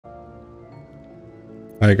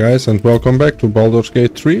Hi guys and welcome back to Baldur's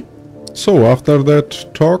Gate 3. So after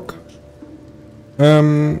that talk,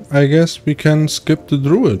 I guess we can skip the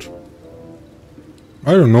druid.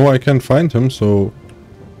 I don't know, I can't find him, so...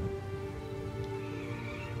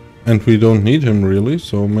 And we don't need him really,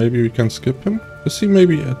 so maybe we can skip him. Let's see,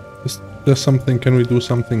 maybe is there something, can we do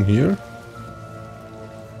something here?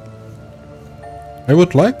 I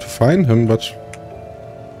would like to find him, but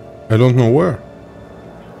I don't know where.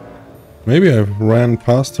 Maybe I ran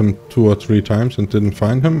past him 2 or 3 times and didn't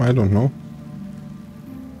find him, I don't know.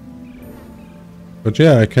 But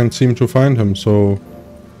yeah, I can't seem to find him, so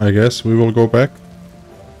I guess we will go back.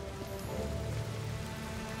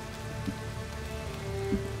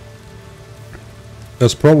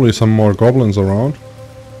 There's probably some more goblins around.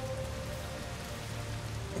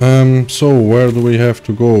 So where do we have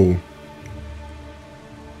to go?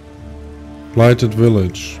 Blighted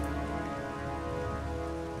Village.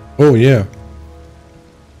 Oh yeah.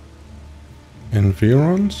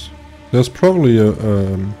 Environs? There's probably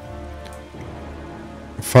a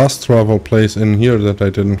fast travel place in here that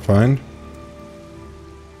I didn't find.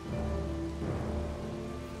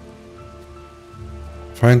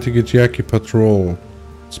 Find the Gijaki patrol.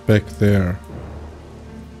 It's back there.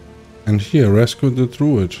 And here, rescue the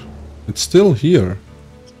druid. It's still here.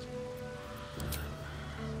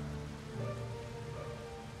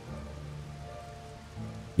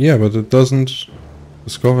 Yeah, but it doesn't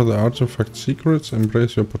discover the artifact secrets,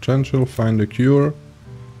 embrace your potential, find a cure.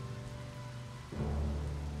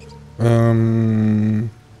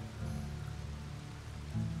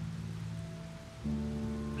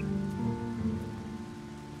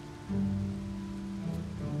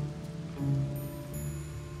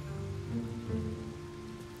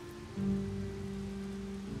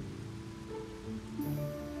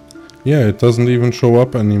 Yeah, it doesn't even show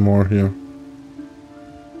up anymore here.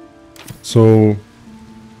 So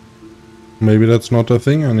maybe that's not a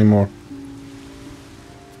thing anymore.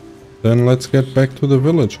 Then let's get back to the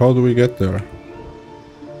village. How do we get there?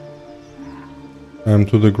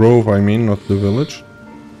 To the grove, I mean, not the village.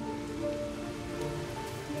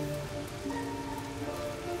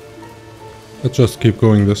 Let's just keep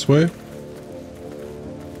going this way.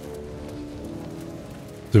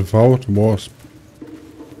 Devout wasp.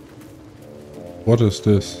 What is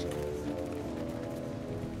this?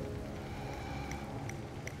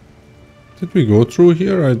 Did we go through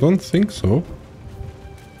here? I don't think so.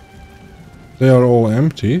 They are all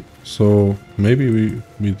empty, so maybe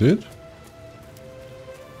we did?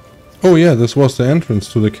 Oh yeah, this was the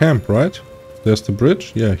entrance to the camp, right? There's the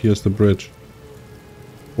bridge? Yeah, here's the bridge.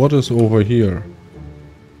 What is over here?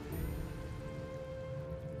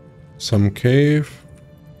 Some cave.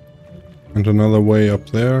 And another way up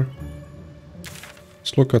there.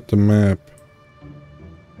 Let's look at the map.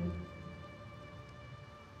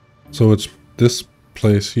 So it's this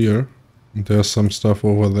place here. And there's some stuff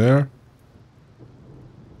over there.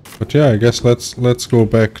 But yeah, I guess let's go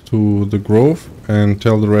back to the grove and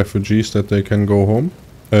tell the refugees that they can go home.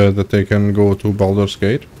 That they can go to Baldur's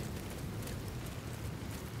Gate.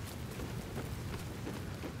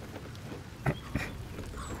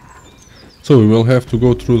 So we will have to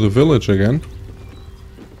go through the village again.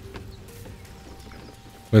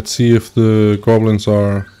 Let's see if the goblins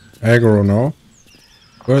are aggro now.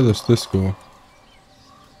 Where does this go?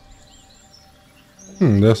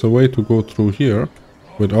 There's a way to go through here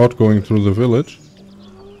without going through the village.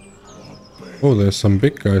 Oh, there's some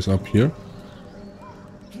big guys up here.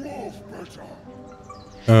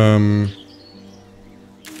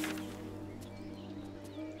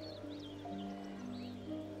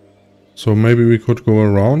 So maybe we could go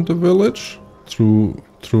around the village through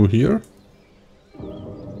here.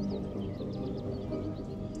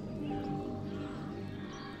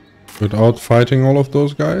 Without fighting all of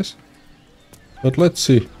those guys. But let's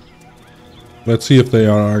see. Let's see if they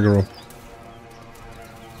are aggro.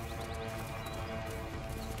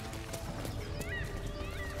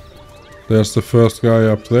 There's the first guy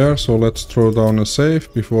up there, so let's throw down a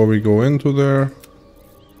save before we go into there.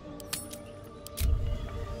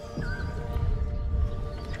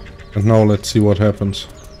 And now let's see what happens.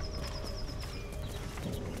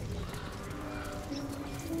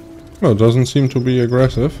 Well, it doesn't seem to be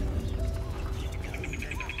aggressive.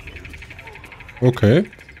 Okay.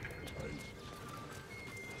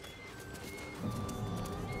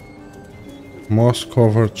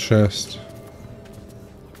 Moss-covered chest.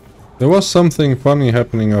 There was something funny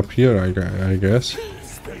happening up here, I guess.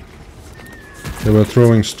 They were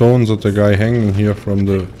throwing stones at the guy hanging here from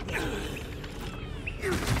the...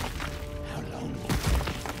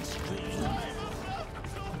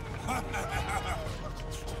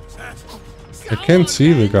 I can't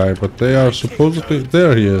see the guy, but they are supposedly...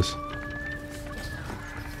 There he is.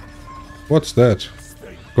 What's that?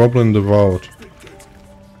 Goblin devoured.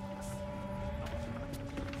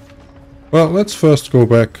 Well, let's first go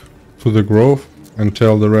back to the grove and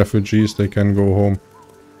tell the refugees they can go home.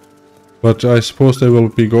 But I suppose they will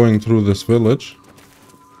be going through this village.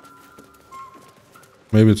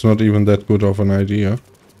 Maybe it's not even that good of an idea.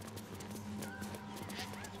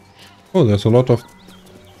 Oh, there's a lot of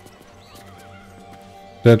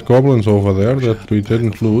dead goblins over there that we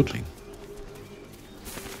didn't loot.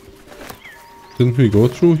 Didn't we go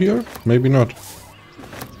through here? Maybe not.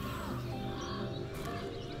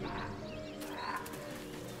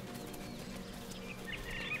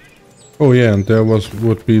 Oh yeah, and there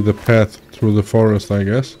would be the path through the forest, I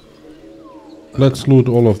guess. Let's loot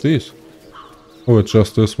all of these. Oh, it's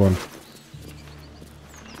just this one.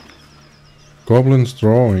 Goblin's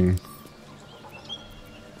drawing.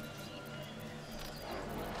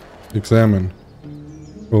 Examine.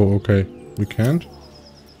 Oh, okay. We can't.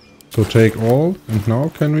 So take all, and now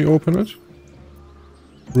can we open it?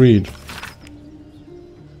 Read.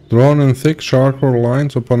 Drawn in thick charcoal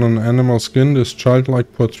lines upon an animal skin, this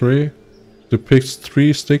childlike portrait depicts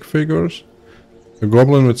 3 stick figures, a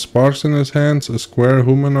goblin with sparks in his hands, a square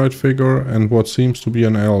humanoid figure, and what seems to be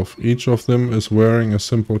an elf. Each of them is wearing a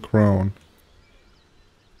simple crown.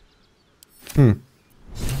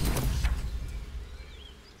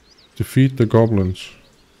 Defeat the goblins.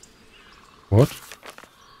 What?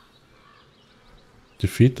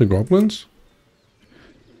 Defeat the goblins?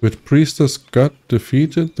 With Priestess Gut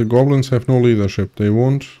defeated, the goblins have no leadership. They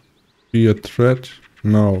won't be a threat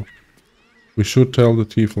now. We should tell the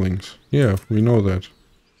tieflings. Yeah, we know that.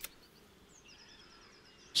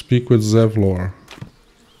 Speak with Zevlor.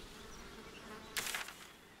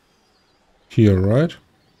 Here, right?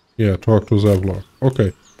 Yeah, talk to Zevlor.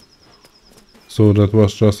 Okay. So that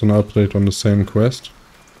was just an update on the same quest.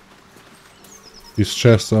 These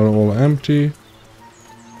chests are all empty.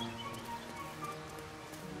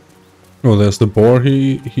 Oh, there's the boar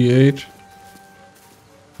he ate.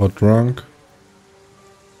 Or drunk.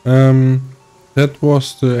 That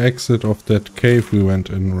was the exit of that cave we went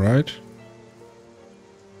in, right?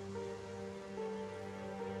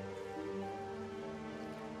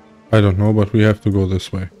 I don't know, but we have to go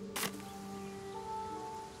this way.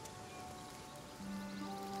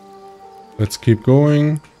 Let's keep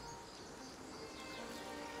going.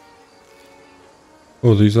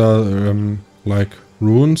 Oh, these are like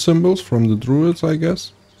rune symbols from the druids, I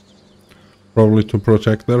guess. Probably to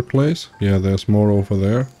protect their place. Yeah, there's more over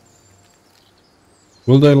there.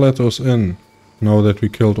 Will they let us in now that we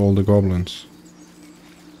killed all the goblins?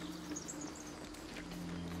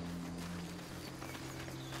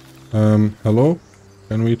 Hello?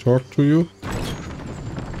 Can we talk to you?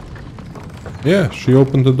 Yeah, she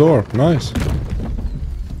opened the door. Nice.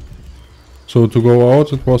 So to go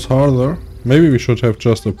out it was harder. Maybe we should have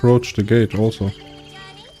just approached the gate also.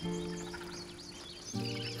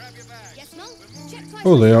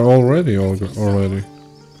 Oh, they are already.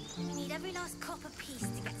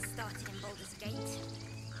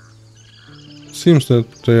 Seems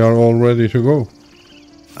that they are all ready to go.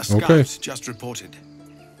 A scout just reported.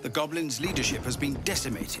 The goblins' leadership has been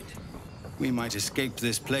decimated. We might escape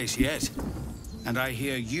this place yet. And I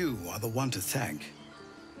hear you are the one to thank.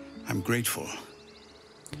 I'm grateful.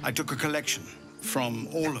 I took a collection from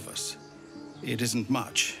all of us. It isn't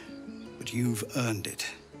much, but you've earned it.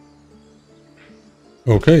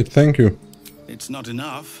 Okay, thank you. It's not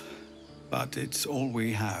enough, but it's all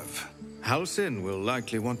we have. Halsin will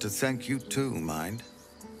likely want to thank you too, mind.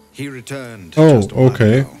 He returned just a while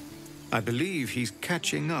ago. I believe he's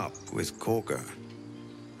catching up with Korga.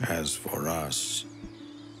 As for us...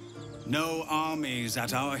 No armies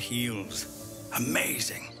at our heels.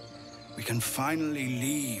 Amazing. We can finally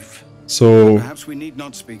leave. So... Perhaps we need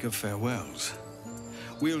not speak of farewells.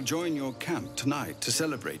 We'll join your camp tonight to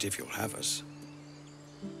celebrate if you'll have us.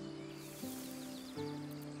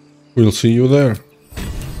 We'll see you there.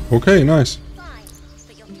 Okay, nice.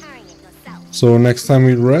 So next time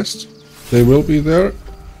we rest, they will be there.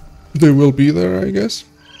 They will be there, I guess.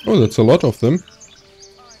 Oh, that's a lot of them.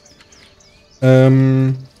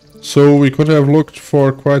 So we could have looked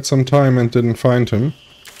for quite some time and didn't find him.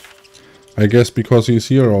 I guess because he's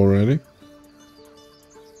here already.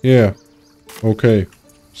 Yeah. Okay.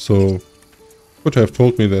 So, could have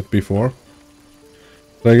told me that before.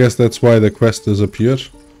 But I guess that's why the quest disappeared.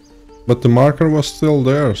 But the marker was still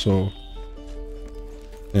there, so...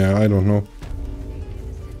 Yeah, I don't know.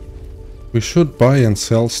 We should buy and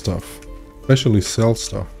sell stuff. Especially sell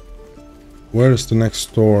stuff. Where is the next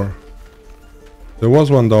store? There was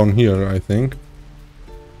one down here, I think.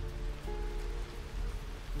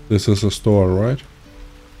 This is a store, right?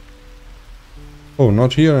 Oh,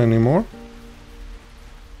 not here anymore?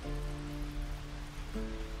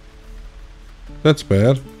 That's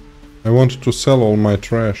bad. I wanted to sell all my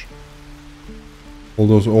trash. All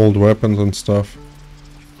those old weapons and stuff.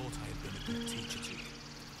 I thought I had been a good teacher to you.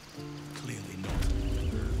 Clearly not.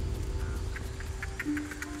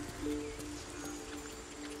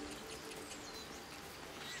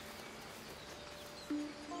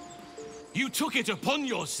 You took it upon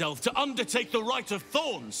yourself to undertake the Rite of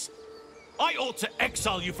Thorns. I ought to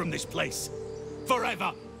exile you from this place.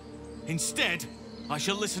 Forever. Instead, I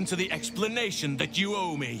shall listen to the explanation that you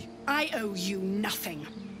owe me. I owe you nothing.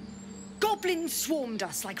 Goblins swarmed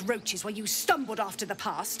us like roaches while you stumbled after the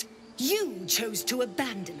past. You chose to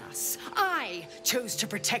abandon us. I chose to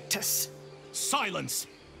protect us. Silence!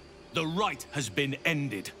 The rite has been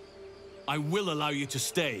ended. I will allow you to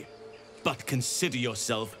stay, but consider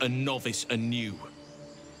yourself a novice anew.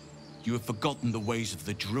 You have forgotten the ways of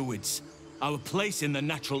the druids, our place in the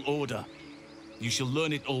natural order. You shall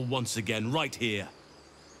learn it all once again, right here.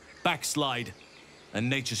 Backslide, and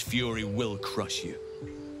nature's fury will crush you.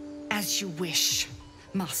 As you wish,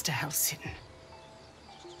 Master Halsin.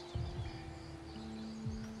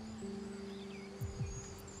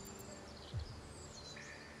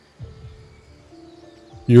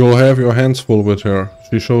 You'll have your hands full with her.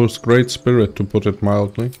 She shows great spirit, to put it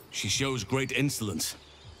mildly. She shows great insolence.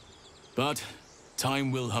 But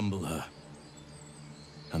time will humble her.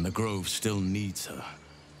 And the grove still needs her.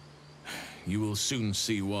 You will soon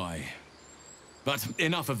see why. But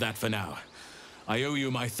enough of that for now. I owe you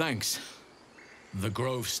my thanks. The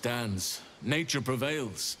grove stands. Nature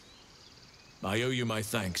prevails. I owe you my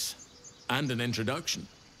thanks. And an introduction.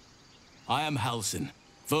 I am Halsin,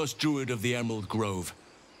 first druid of the Emerald Grove.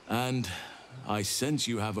 And I sense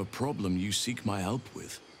you have a problem you seek my help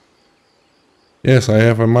with. Yes, I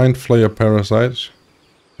have a mind flayer parasite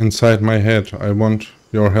inside my head. I want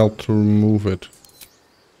your help to remove it.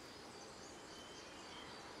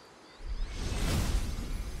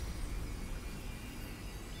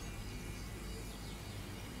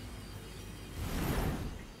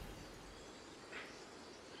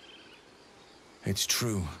 It's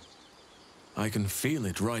true. I can feel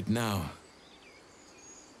it right now.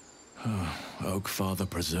 Oh, Oak Father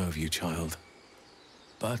preserve you, child.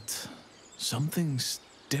 But something's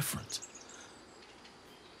different.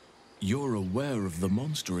 You're aware of the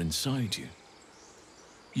monster inside you.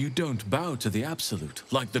 You don't bow to the Absolute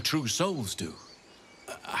like the true souls do.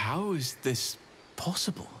 How is this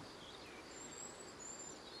possible?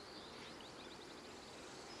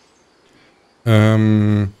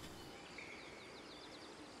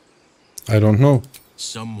 I don't know.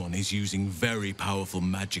 Someone is using very powerful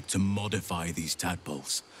magic to modify these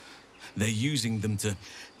tadpoles. They're using them to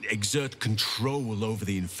exert control over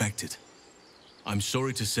the infected. I'm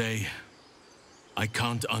sorry to say, I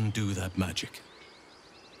can't undo that magic.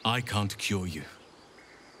 I can't cure you.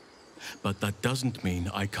 But that doesn't mean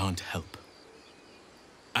I can't help.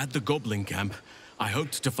 At the Goblin camp, I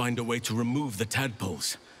hoped to find a way to remove the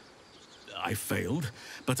tadpoles. I failed,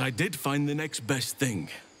 but I did find the next best thing.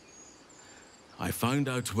 I found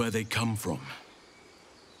out where they come from.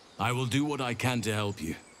 I will do what I can to help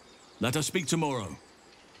you. Let us speak tomorrow.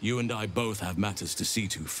 You and I both have matters to see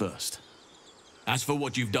to first. As for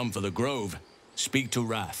what you've done for the Grove, speak to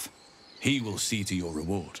Wrath. He will see to your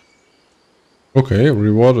reward. Okay,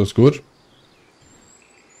 reward is good.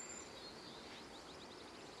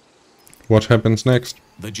 What happens next?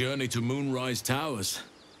 The journey to Moonrise Towers,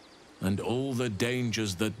 and all the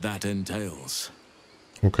dangers that entails.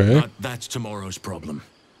 Okay. But that's tomorrow's problem.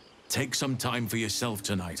 Take some time for yourself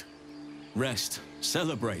tonight. Rest,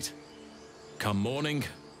 celebrate. Come morning,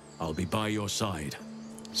 I'll be by your side.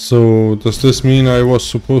 So, does this mean I was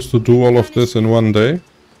supposed to do all of this in one day?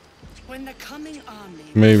 When the coming army...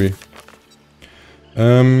 Maybe.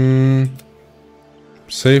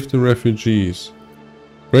 Save the refugees.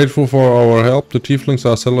 Grateful for our help, the tieflings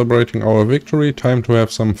are celebrating our victory. Time to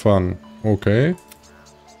have some fun. Okay.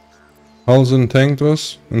 Halsin thanked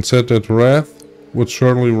us and said that Wrath would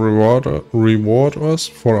surely reward us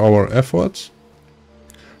for our efforts.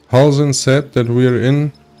 Halsin said that we are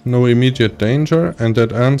in no immediate danger and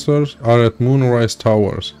that answers are at Moonrise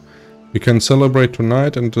Towers. We can celebrate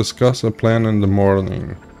tonight and discuss a plan in the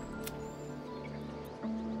morning.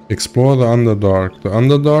 Explore the Underdark. The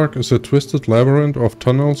Underdark is a twisted labyrinth of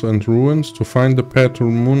tunnels and ruins. To find the path to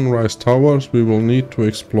Moonrise Towers, we will need to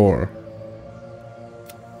explore.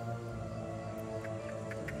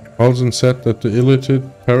 Halsin said that the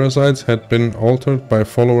illithid parasites had been altered by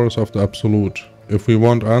followers of the Absolute. If we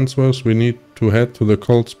want answers, we need to head to the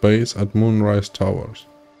cult's base at Moonrise Towers.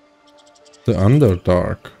 The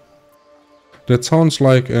Underdark. That sounds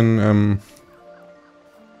like in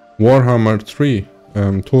Warhammer 3,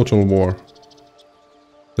 Total War.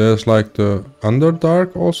 There's like the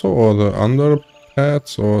Underdark also, or the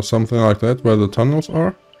Underpaths, or something like that, where the tunnels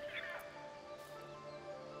are.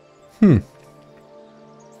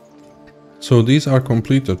 So these are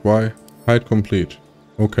completed. Why? Hide complete.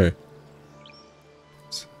 Okay.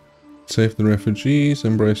 Save the refugees,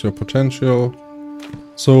 embrace your potential.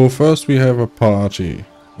 So first we have a party.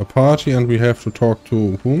 A party, and we have to talk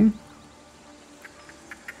to whom?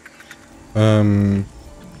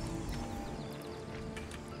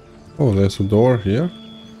 Oh, there's a door here.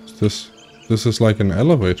 This is like an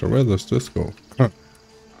elevator. Where does this go? Huh.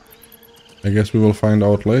 I guess we will find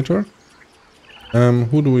out later.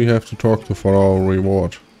 Who do we have to talk to for our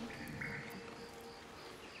reward?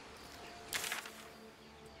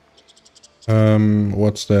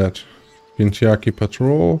 What's that? Kintiaki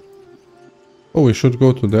Patrol. Oh, we should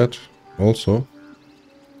go to that also.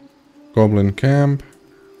 Goblin Camp.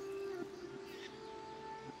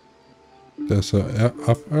 There's a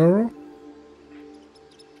up arrow.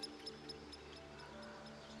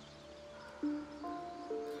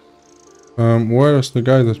 Where is the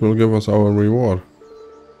guy that will give us our reward?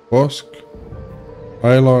 Bosk,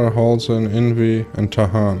 Eilar, Halsen, Invi, and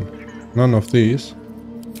Tahan. None of these.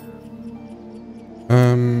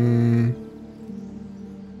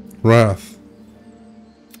 Wrath.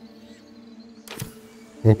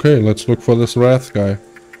 Okay, let's look for this Wrath guy.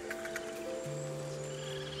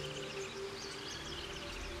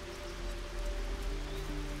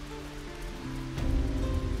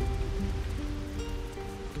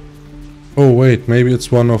 Oh wait, maybe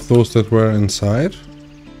it's one of those that were inside?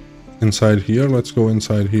 Inside here? Let's go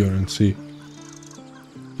inside here and see.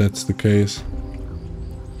 That's the case.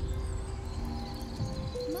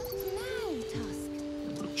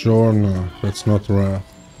 Jorna, that's not Wrath.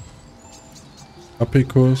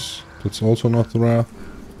 Apicus, that's also not Wrath.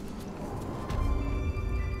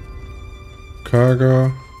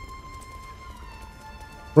 Kaga.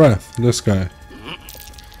 Wrath, this guy.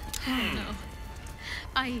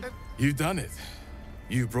 You done it.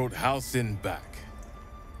 You brought Halcyon back.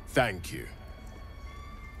 Thank you.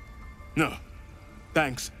 No,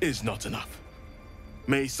 thanks is not enough.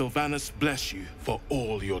 May Sylvanus bless you for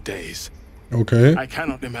all your days. Okay. I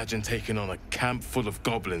cannot imagine taking on a camp full of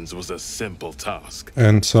goblins was a simple task.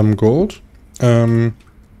 And some gold. Think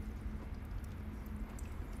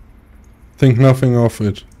nothing of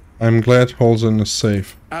it. I'm glad Halsen is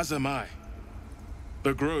safe. As am I.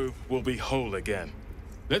 The grove will be whole again.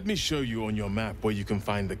 Let me show you on your map where you can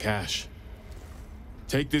find the cache.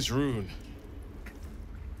 Take this rune.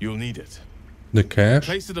 You'll need it. The cache?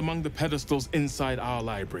 Place it among the pedestals inside our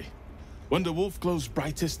library. When the wolf glows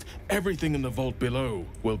brightest, everything in the vault below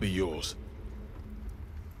will be yours.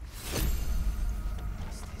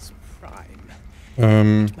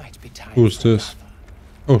 Who's this?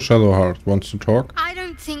 Oh, Shadowheart wants to talk. I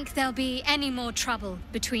don't think there'll be any more trouble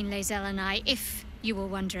between Lae'zel and I, if you were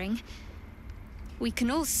wondering. We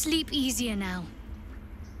can all sleep easier now.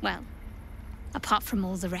 Well, apart from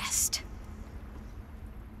all the rest.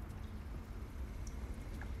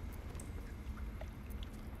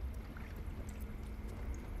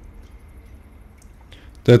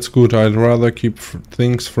 That's good. I'd rather keep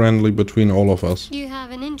things friendly between all of us. You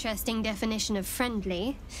have an interesting definition of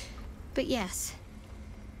friendly, but yes.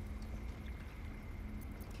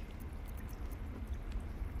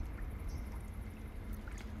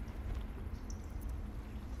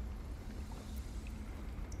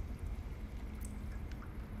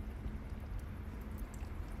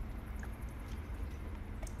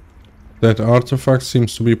 That artifact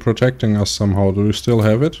seems to be protecting us somehow. Do you still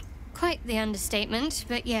have it? Quite the understatement,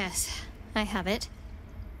 but yes, I have it.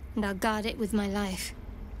 And I'll guard it with my life.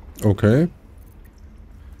 Okay.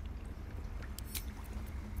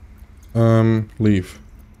 Leave.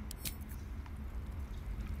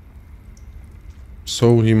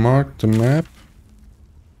 So he marked the map.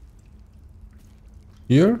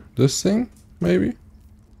 Here? This thing? Maybe?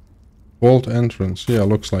 Vault entrance. Yeah,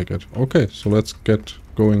 looks like it. Okay, so let's get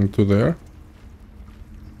going to there.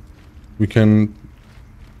 We can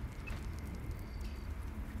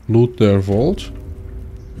loot their vault.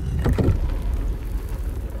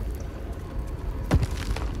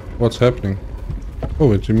 What's happening?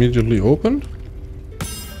 Oh, it immediately opened?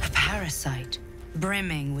 A parasite,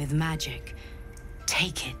 brimming with magic.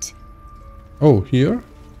 Take it. Oh, here?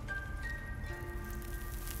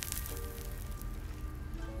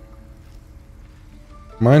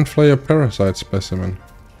 Mind Flayer parasite specimen.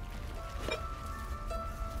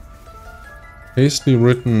 Hastily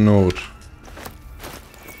written note.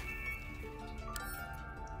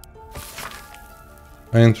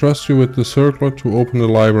 I entrust you with the circlet to open the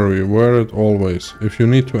library. Wear it always. If you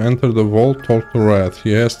need to enter the vault, talk to Wrath.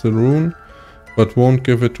 He has the rune, but won't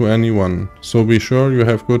give it to anyone. So be sure you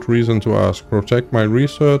have good reason to ask. Protect my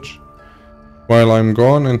research while I'm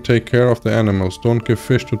gone and take care of the animals. Don't give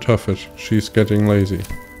fish to Tuffet. She's getting lazy.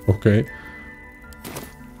 Okay.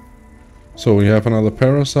 So we have another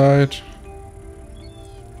parasite.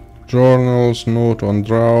 Journals, note on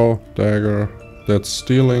drow, dagger. That's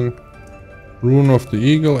stealing. Rune of the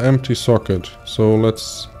eagle, empty socket. So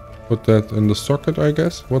let's put that in the socket, I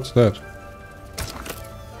guess. What's that?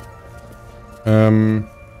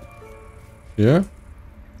 Yeah.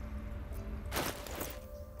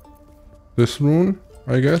 This rune,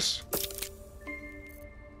 I guess.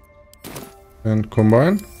 And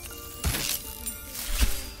combine.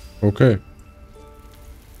 Okay.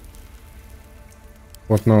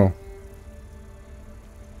 What now?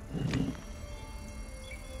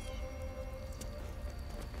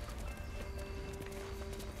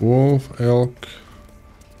 Wolf, elk,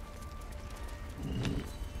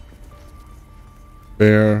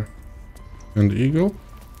 bear, and eagle.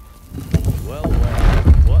 Well,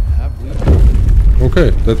 what have we done? Okay,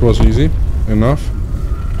 that was easy enough.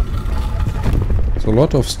 There's a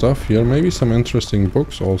lot of stuff here, maybe some interesting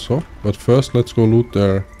books also. But first, let's go loot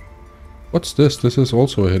there. What's this? This is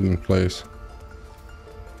also a hidden place.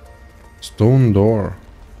 Stone door.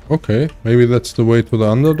 Okay, maybe that's the way to the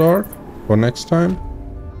Underdark for next time.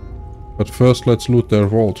 But first, let's loot their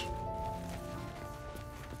vault.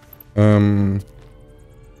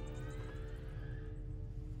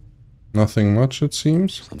 Nothing much, it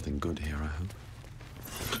seems. Something good here, I hope.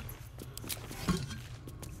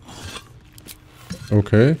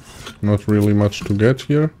 Okay, not really much to get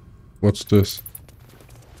here. What's this?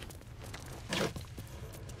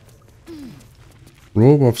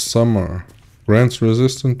 Robe of Summer. Grants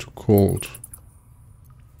resistant to cold.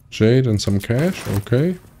 Jade and some cash,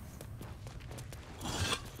 okay.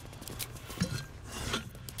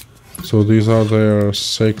 So these are their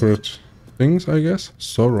sacred things, I guess?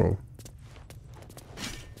 Sorrow.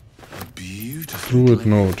 Druid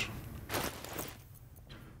note.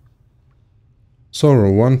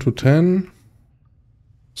 Sorrow, 1 to 10.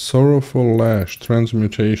 Sorrowful Lash,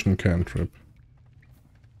 transmutation cantrip.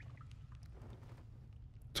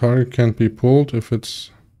 Target can't be pulled if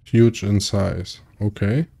it's huge in size.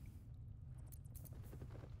 Okay.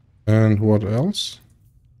 And what else?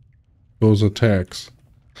 Those attacks.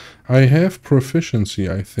 I have proficiency,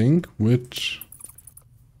 I think, which...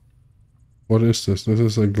 What is this? This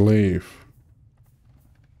is a glaive.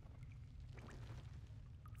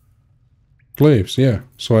 Glaives, yeah.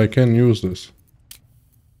 So I can use this.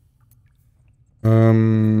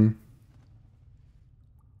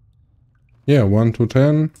 Yeah, 1 to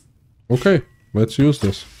 10. Okay, let's use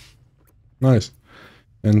this. Nice.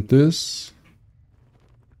 And this...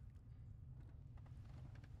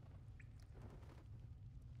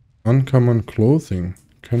 Uncommon clothing.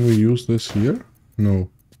 Can we use this here? No.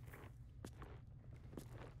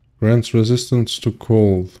 Grants resistance to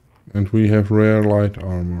cold. And we have rare light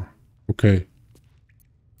armor. Okay.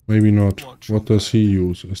 Maybe not. What does he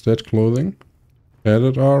use? Is that clothing?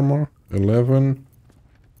 Padded armor? 11.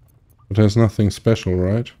 It has nothing special,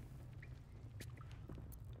 right?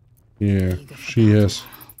 Yeah, she has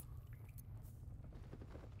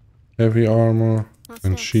heavy armor.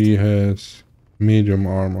 And she has medium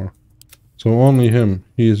armor. So only him.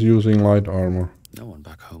 He is using light armor. No one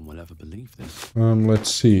back home will ever believe this.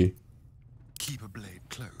 Let's see. Keep a blade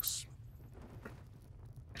close.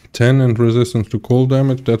 10 and resistance to cold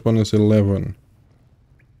damage. That one is 11.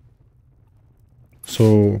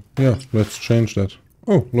 So, yeah, let's change that.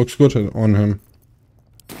 Oh, looks good on him.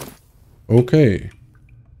 Okay.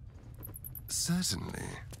 Certainly.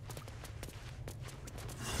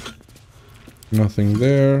 Nothing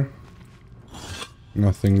there.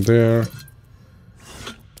 Nothing there.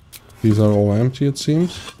 These are all empty, it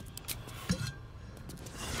seems.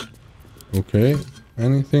 Okay.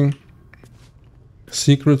 Anything?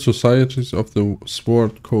 Secret societies of the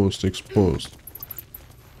Sword Coast exposed.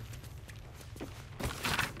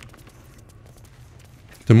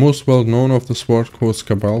 The most well known of the Sword Coast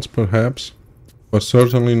cabals, perhaps, but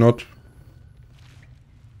certainly not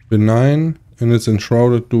benign in its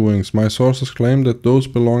enshrouded doings. My sources claim that those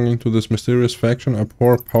belonging to this mysterious faction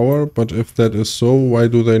abhor power, but if that is so, why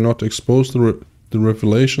do they not expose the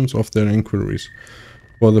revelations of their inquiries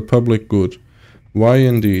for the public good? Why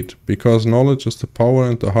indeed? Because knowledge is the power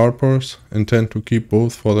and the harpers intend to keep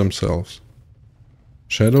both for themselves.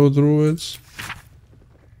 Shadow druids?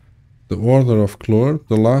 The Order of Klurd,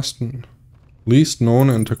 the least known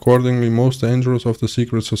and accordingly most dangerous of the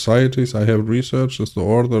secret societies I have researched, is the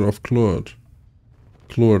Order of Klurd.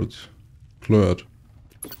 Klurd.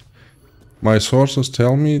 My sources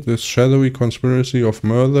tell me this shadowy conspiracy of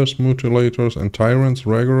murderers, mutilators, and tyrants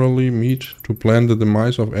regularly meet to plan the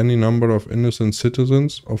demise of any number of innocent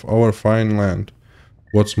citizens of our fine land.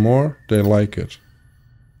 What's more, they like it.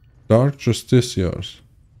 Dark Justiciars.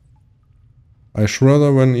 I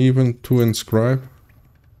shudder even to inscribe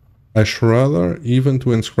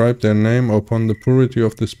their name upon the purity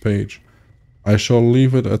of this page. I shall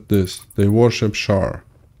leave it at this. They worship Shar.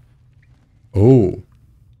 Oh.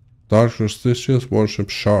 Dark Justiciars worship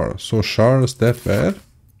Shar. So Shar is that bad?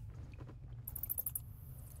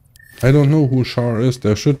 I don't know who Shar is.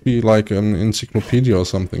 There should be like an encyclopedia or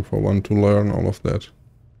something for one to learn all of that.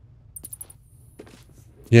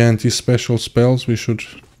 Yeah, and these special spells, we should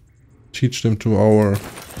teach them to our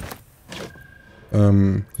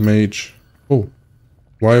mage. Oh,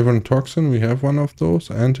 Wyvern Toxin, we have one of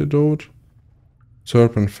those. Antidote,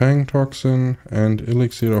 Serpent Fang Toxin, and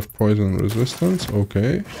Elixir of Poison Resistance.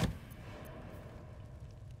 Okay.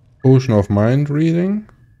 Potion of Mind Reading,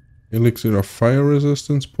 Elixir of Fire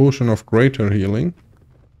Resistance, Potion of Greater Healing,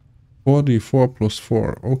 4d4 plus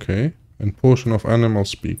 4, okay, and Potion of Animal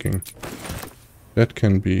Speaking. That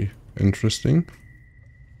can be interesting.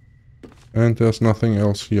 And there's nothing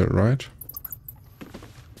else here, right?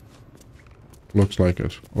 Looks like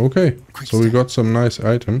it. Okay, so we got some nice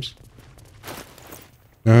items.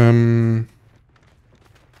 Can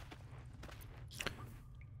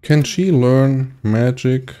she learn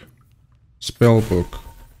magic? Spellbook.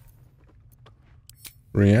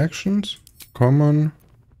 Reactions, common,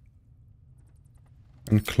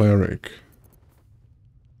 and cleric.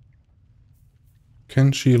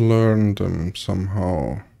 Can she learn them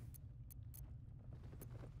somehow?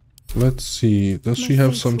 Let's see. Does she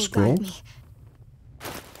have some scrolls?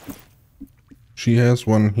 She has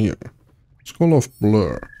one here. Scroll of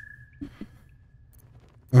Blur.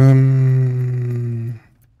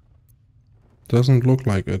 Doesn't look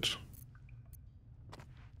like it.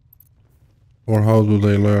 Or how do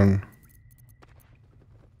they learn?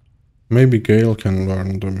 Maybe Gale can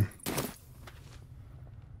learn them.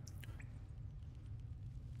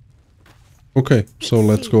 Okay, so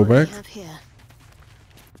let's go back.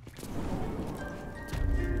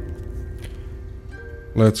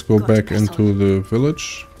 Let's go back into the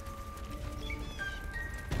village.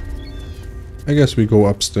 I guess we go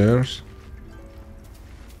upstairs.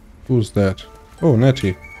 Who's that? Oh,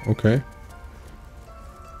 Nettie. Okay.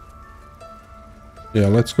 Yeah,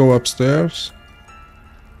 let's go upstairs.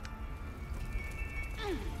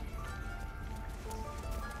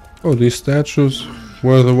 Oh, these statues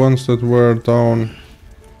were the ones that were down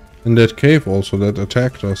in that cave also that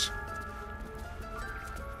attacked us.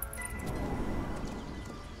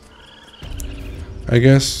 I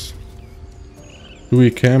guess... Do we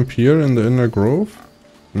camp here in the inner grove?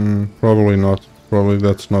 Probably not. Probably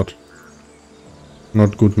that's not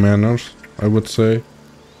good manners, I would say.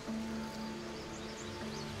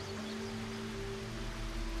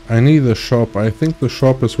 I need a shop. I think the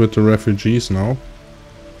shop is with the refugees now.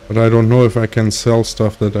 But I don't know if I can sell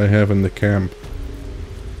stuff that I have in the camp.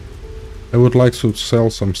 I would like to sell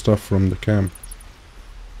some stuff from the camp.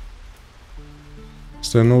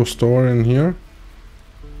 Is there no store in here?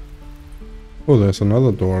 Oh, there's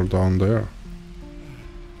another door down there.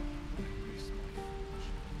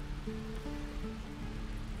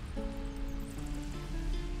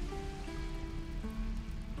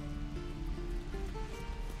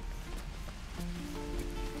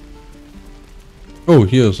 Oh,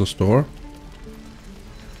 here's a store.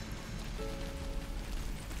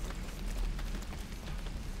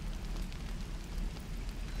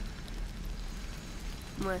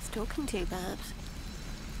 Worth talking to, perhaps.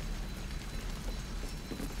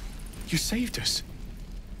 You saved us.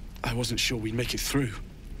 I wasn't sure we'd make it through.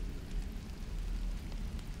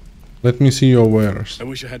 Let me see your wares. I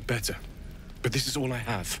wish I had better, but this is all I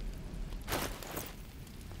have.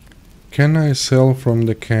 Can I sell from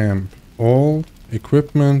the camp? All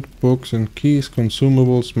equipment, books and keys,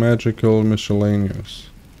 consumables, magical, miscellaneous.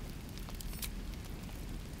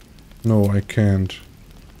 No, I can't.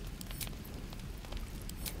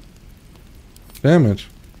 Damn it.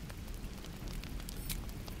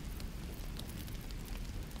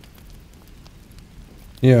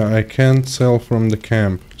 Yeah, I can't sell from the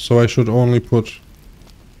camp, so I should only put...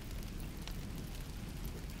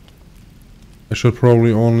 I should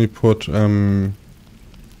probably only put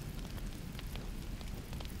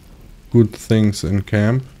good things in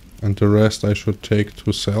camp, and the rest I should take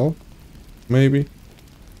to sell, maybe?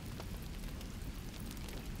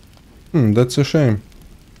 That's a shame.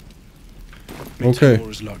 May Okay.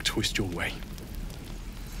 Tamora's luck twist your way.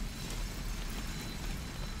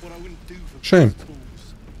 What I wouldn't do for Shame.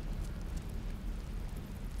 tools.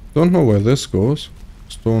 Don't know where this goes.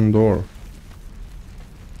 Stone door.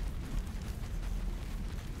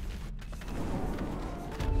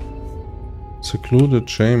 Secluded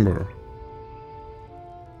chamber.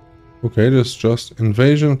 Okay, this is just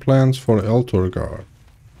invasion plans for Elturgard.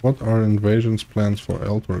 What are invasions plans for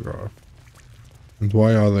Elturgard? And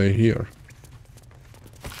why are they here?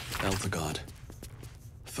 Elthagard.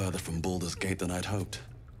 Further from Baldur's Gate than I'd hoped.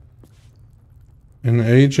 An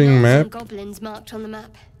aging Some map. goblins marked on the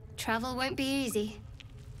map. Travel won't be easy.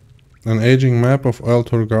 An aging map of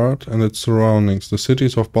Elturgard and its surroundings. The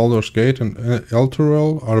cities of Baldur's Gate and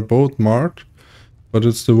Elturel are both marked, but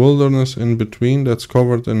it's the wilderness in between that's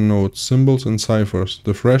covered in notes, symbols and ciphers.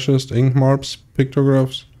 The freshest ink marks,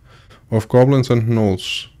 pictographs of goblins and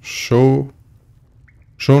gnolls shown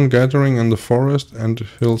gathering in the forest and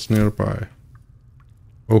hills nearby.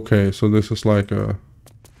 Okay, so this is like a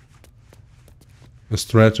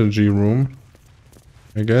strategy room,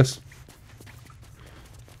 I guess.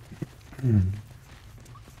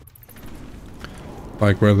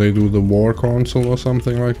 Like where they do the war console or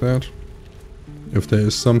something like that. If there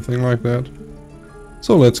is something like that.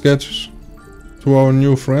 So let's get to our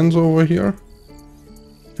new friends over here.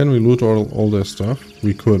 Can we loot all their stuff?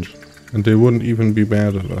 We could. And they wouldn't even be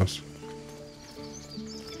mad at us.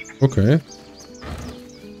 Okay.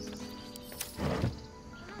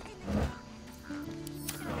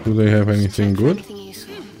 Do they have anything good? Anything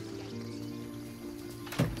useful.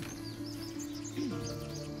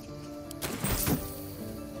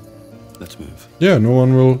 Let's move. Yeah, no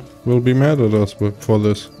one will be mad at us for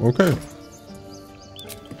this. Okay.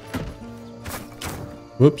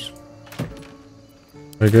 Whoops.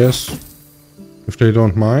 I guess if they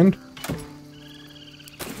don't mind,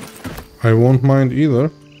 I won't mind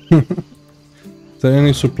either. Is there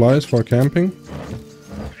any supplies for camping?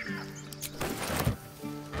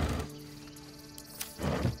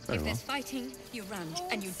 If there's fighting, you run,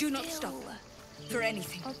 and you do not stop for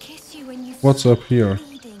anything. I'll kiss you when you What's up here?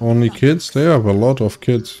 Only kids? They have a lot of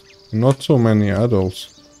kids. Not so many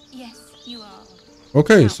adults. Yes, you are.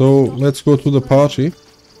 Okay, so let's go to the party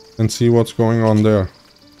and see what's going on there.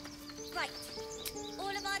 Right. All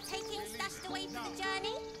of our taking stashed away for the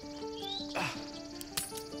journey?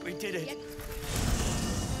 We did it.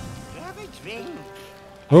 Have a drink.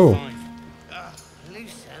 Oh.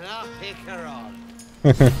 Loosen up, Icaron.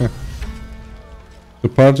 The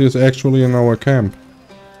party is actually in our camp.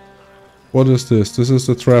 What is this? This is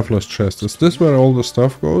the traveler's chest. Is this where all the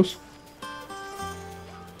stuff goes?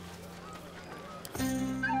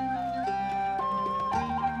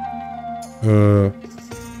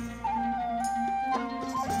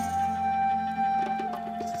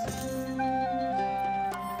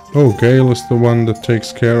 Oh, Gale is the one that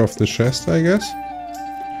takes care of the chest, I guess?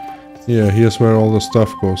 Yeah, here's where all the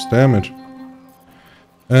stuff goes. Damn it.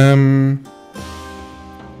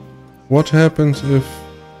 What happens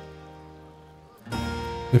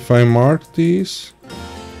if I mark these?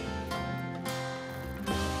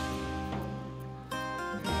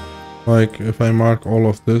 Like, if I mark all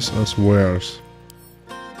of this as wares.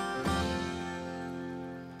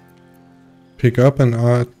 Pick up and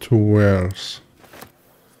add to wares.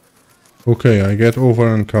 Okay, I get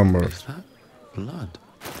over encumbered. Is that blood?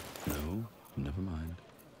 No, never mind.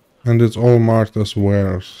 And it's all marked as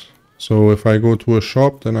wares. So if I go to a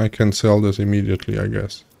shop, then I can sell this immediately, I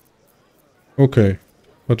guess. Okay,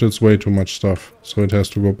 but it's way too much stuff, so it has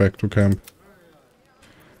to go back to camp.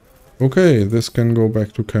 Okay, this can go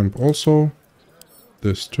back to camp also.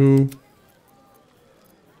 This too.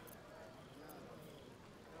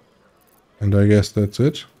 And I guess that's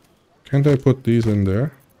it. Can't I put these in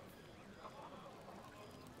there?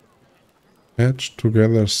 Patch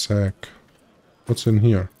together sack. What's in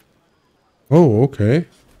here? Oh, okay.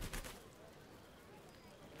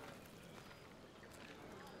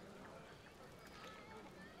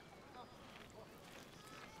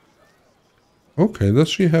 Okay, does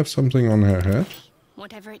she have something on her head?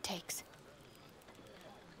 Whatever it takes.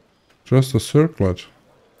 Just a circlet.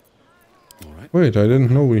 All right. Wait, I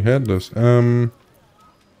didn't know we had this.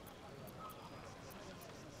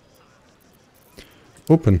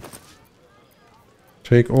 Open.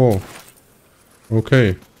 Take all.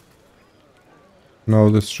 Okay. Now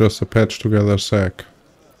this is just a patch together sack.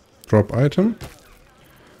 Drop item.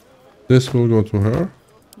 This will go to her.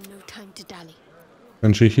 No time to dally.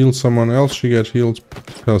 When she heals someone else, she gets healed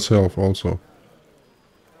herself also.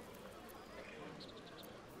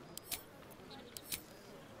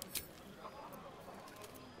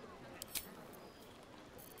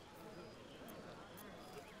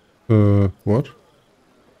 What?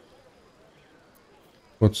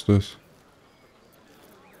 What's this?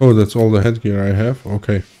 Oh, that's all the headgear I have?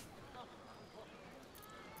 Okay.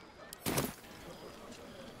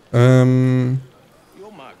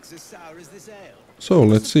 So,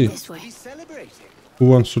 let's see. Who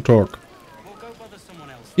wants to talk?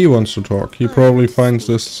 He wants to talk. He probably finds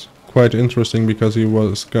this quite interesting because he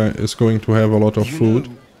is going to have a lot of food.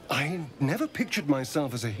 I never pictured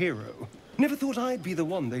myself as a hero. Never thought I'd be the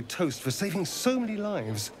one they'd toast for saving so many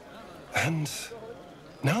lives. And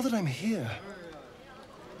now that I'm here...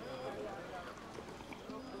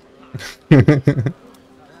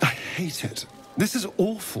 I hate it. This is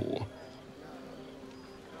awful.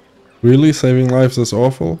 Really? Saving lives is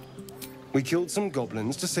awful? We killed some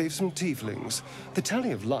goblins to save some tieflings. The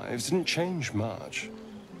tally of lives didn't change much.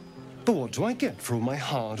 But what do I get for all my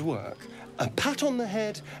hard work? A pat on the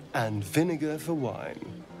head and vinegar for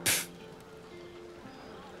wine. Pfft.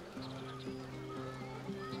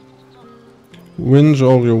 Whinge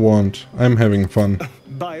all you want. I'm having fun.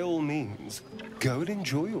 By all means, go and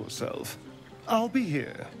enjoy yourself. I'll be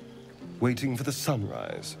here, waiting for the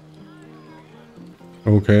sunrise.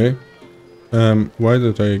 Okay. Why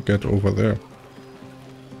did I get over there?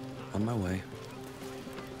 On my way.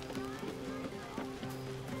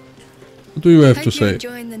 What do you have to Hope you're say?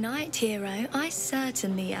 enjoying the night, hero. I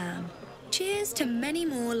certainly am. Cheers to many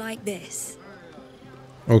more like this.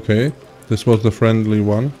 Okay. This was the friendly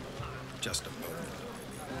one. Just a moment.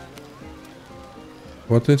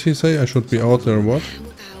 What did he say? I should be out there, what?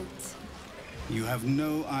 You have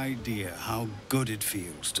no idea how good it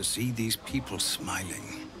feels to see these people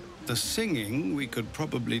smiling. The singing we could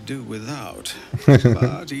probably do without,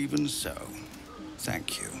 but even so,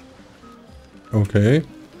 thank you. Okay.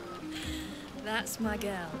 That's my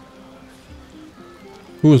girl.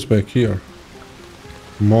 Who is back here?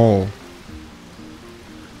 Maul.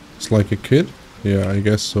 It's like a kid? Yeah, I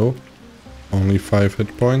guess so. Only 5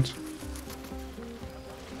 hit points.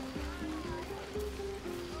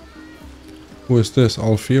 Who is this?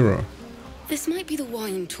 Alfira. This might be the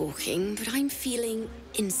wine talking, but I'm feeling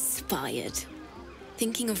inspired.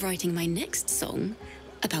 Thinking of writing my next song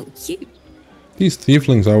about you. These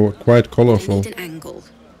tieflings are quite colorful. I need an angle.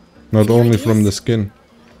 Not Any only ideas? from the skin.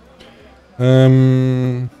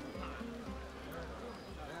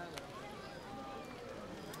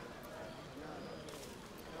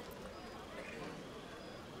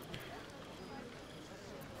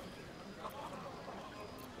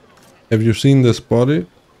 Have you seen this body?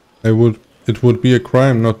 It would be a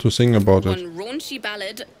crime not to sing about it. One raunchy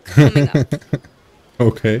ballad coming up.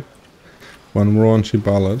 Okay. One raunchy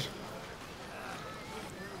ballad.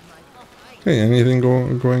 Okay, anything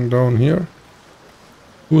going down here?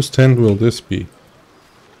 Whose tent will this be?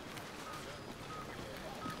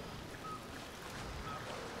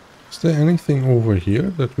 Is there anything over here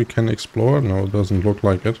that we can explore? No, it doesn't look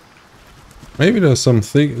like it. Maybe there's some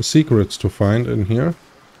secrets to find in here.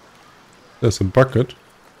 There's a bucket.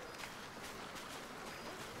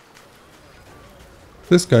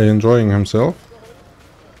 This guy enjoying himself.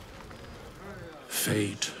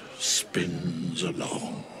 Fate spins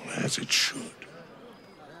along as it should.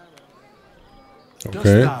 Okay. Dost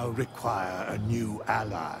thou require a new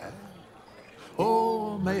ally?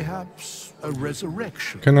 Or mayhaps a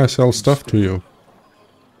resurrection? Can I sell stuff to you?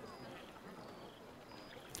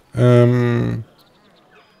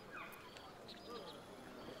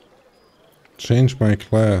 Change my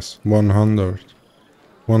class. 100.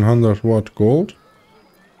 100 what? Gold?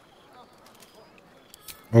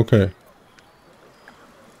 Okay.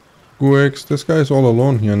 Guex, this guy is all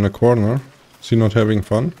alone here in the corner. Is he not having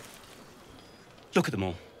fun? Look at them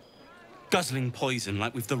all. Guzzling poison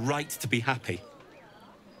like we've the right to be happy.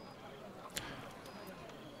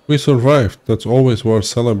 We survived. That's always worth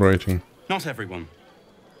celebrating. Not everyone.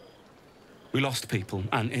 We lost people,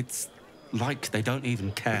 and it's like they don't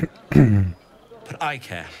even care. But I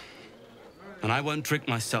care. And I won't drink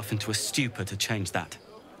myself into a stupor to change that.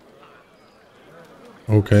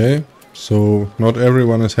 Okay. So, not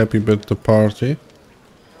everyone is happy with the party.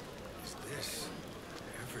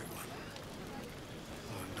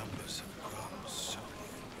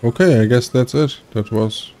 Okay, I guess that's it. That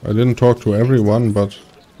was... I didn't talk to everyone, but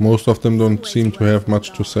most of them don't seem to have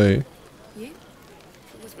much to say.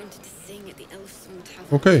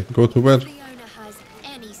 Okay, go to bed.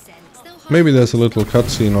 Maybe there's a little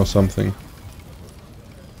cutscene or something.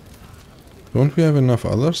 Don't we have enough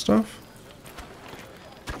other stuff?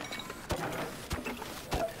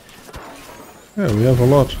 Yeah, we have a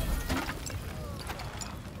lot.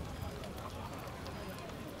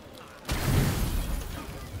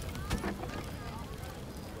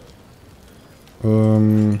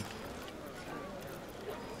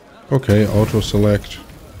 Okay, auto-select.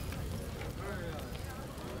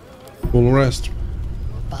 Full rest.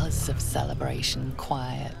 Buzz of celebration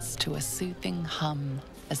quiets to a soothing hum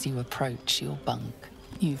as you approach your bunk.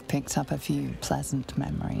 You've picked up a few pleasant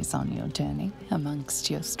memories on your journey amongst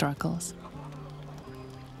your struggles.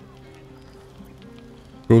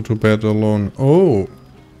 Go to bed alone. Oh!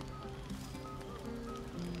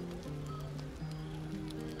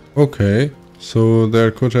 Okay, so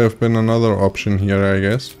there could have been another option here, I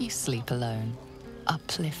guess. You sleep alone,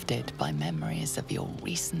 uplifted by memories of your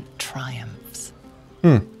recent triumphs.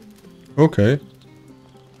 Okay.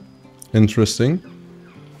 Interesting.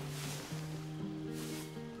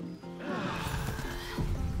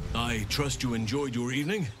 I trust you enjoyed your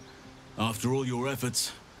evening. After all your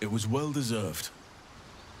efforts, it was well deserved.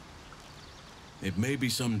 It may be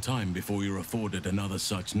some time before you're afforded another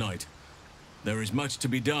such night. There is much to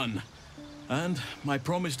be done, and I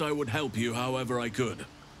promised I would help you however I could.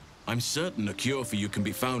 I'm certain a cure for you can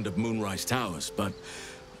be found at Moonrise Towers, but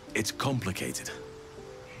it's complicated.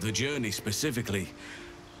 The journey specifically,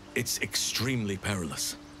 it's extremely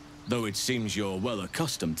perilous, though it seems you're well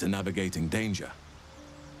accustomed to navigating danger.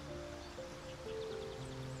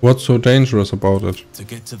 What's so dangerous about it? To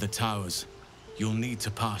get to the towers, you'll need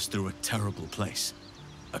to pass through a terrible place.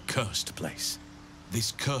 A cursed place.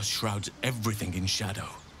 This curse shrouds everything in shadow.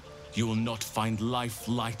 You will not find life,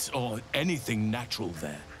 light, or anything natural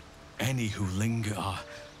there. Any who linger are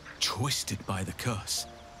twisted by the curse.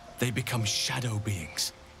 They become shadow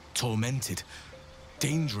beings, tormented,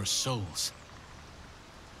 dangerous souls.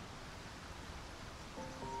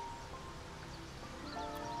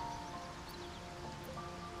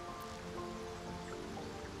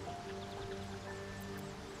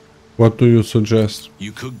 What do you suggest?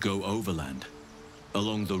 You could go overland,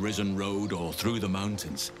 along the Risen Road or through the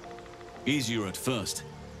mountains. Easier at first,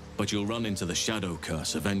 but you'll run into the shadow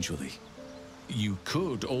curse eventually. You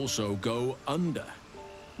could also go under.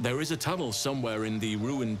 There is a tunnel somewhere in the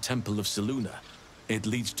ruined Temple of Selûne. It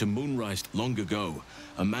leads to Moonrise. Long ago,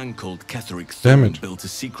 a man called Ketheric Thorn built a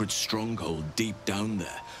secret stronghold deep down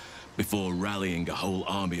there, before rallying a whole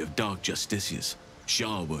army of Dark Justiciars,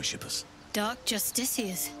 Shah worshippers. Dark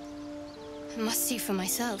Justiciars? I must see for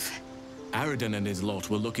myself. Aridin and his lot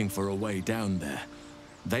were looking for a way down there.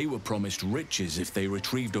 They were promised riches if they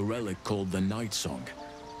retrieved a relic called the Night Song.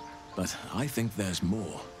 But I think there's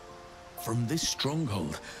more. From this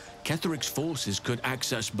stronghold, Ketheric's forces could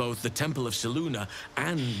access both the Temple of Selûne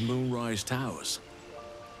and Moonrise Towers.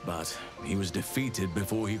 But he was defeated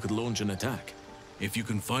before he could launch an attack. If you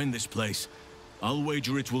can find this place, I'll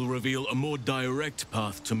wager it will reveal a more direct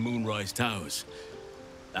path to Moonrise Towers.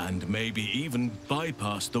 And maybe even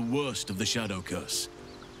bypass the worst of the Shadow Curse.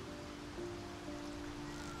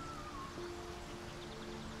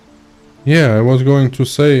 Yeah, I was going to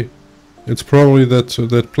say, it's probably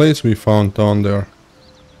that place we found down there.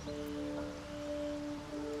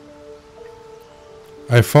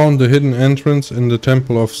 I found the hidden entrance in the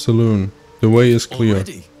Temple of Selûne. The way is clear.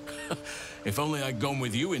 Already? If only I'd gone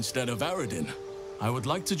with you instead of Aridin. I would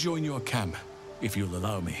like to join your camp, if you'll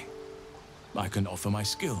allow me. I can offer my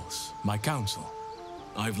skills, my counsel.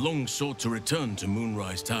 I've long sought to return to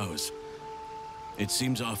Moonrise Towers. It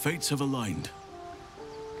seems our fates have aligned.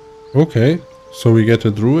 Okay, so we get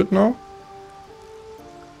a druid now?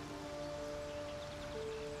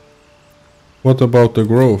 What about the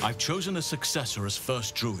grove? I've chosen a successor as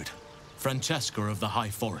first druid, Francesca of the High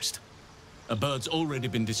Forest. A bird's already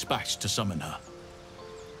been dispatched to summon her.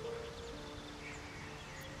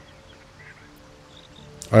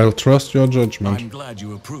 I'll trust your judgment. I'm glad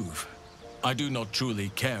you approve. I do not truly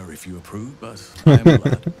care if you approve, but I am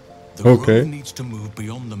glad. The grove needs to move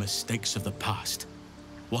beyond the mistakes of the past.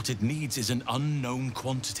 What it needs is an unknown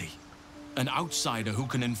quantity. An outsider who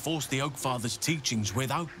can enforce the Oakfather's teachings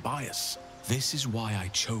without bias. This is why I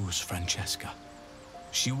chose Francesca.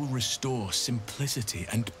 She will restore simplicity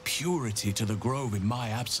and purity to the grove in my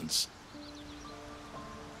absence.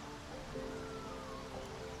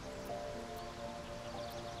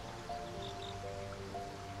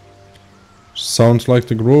 Sounds like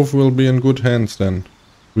the grove will be in good hands then.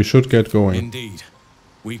 We should get going. Indeed.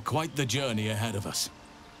 We've quite the journey ahead of us.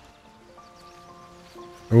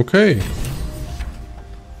 Okay.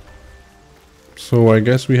 So I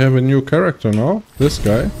guess we have a new character now. This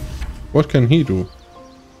guy. What can he do?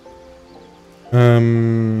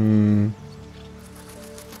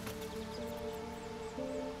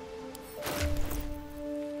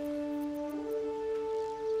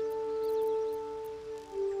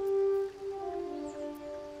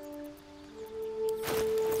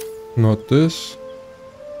 Not this.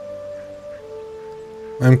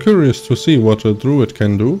 I'm curious to see what a druid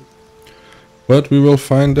can do. But we will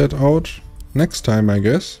find that out next time, I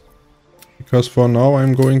guess. Because for now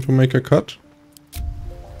I'm going to make a cut.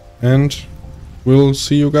 And we'll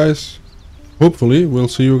see you guys. Hopefully we'll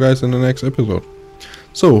see you guys in the next episode.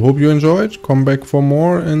 So, hope you enjoyed. Come back for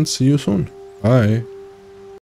more and see you soon. Bye.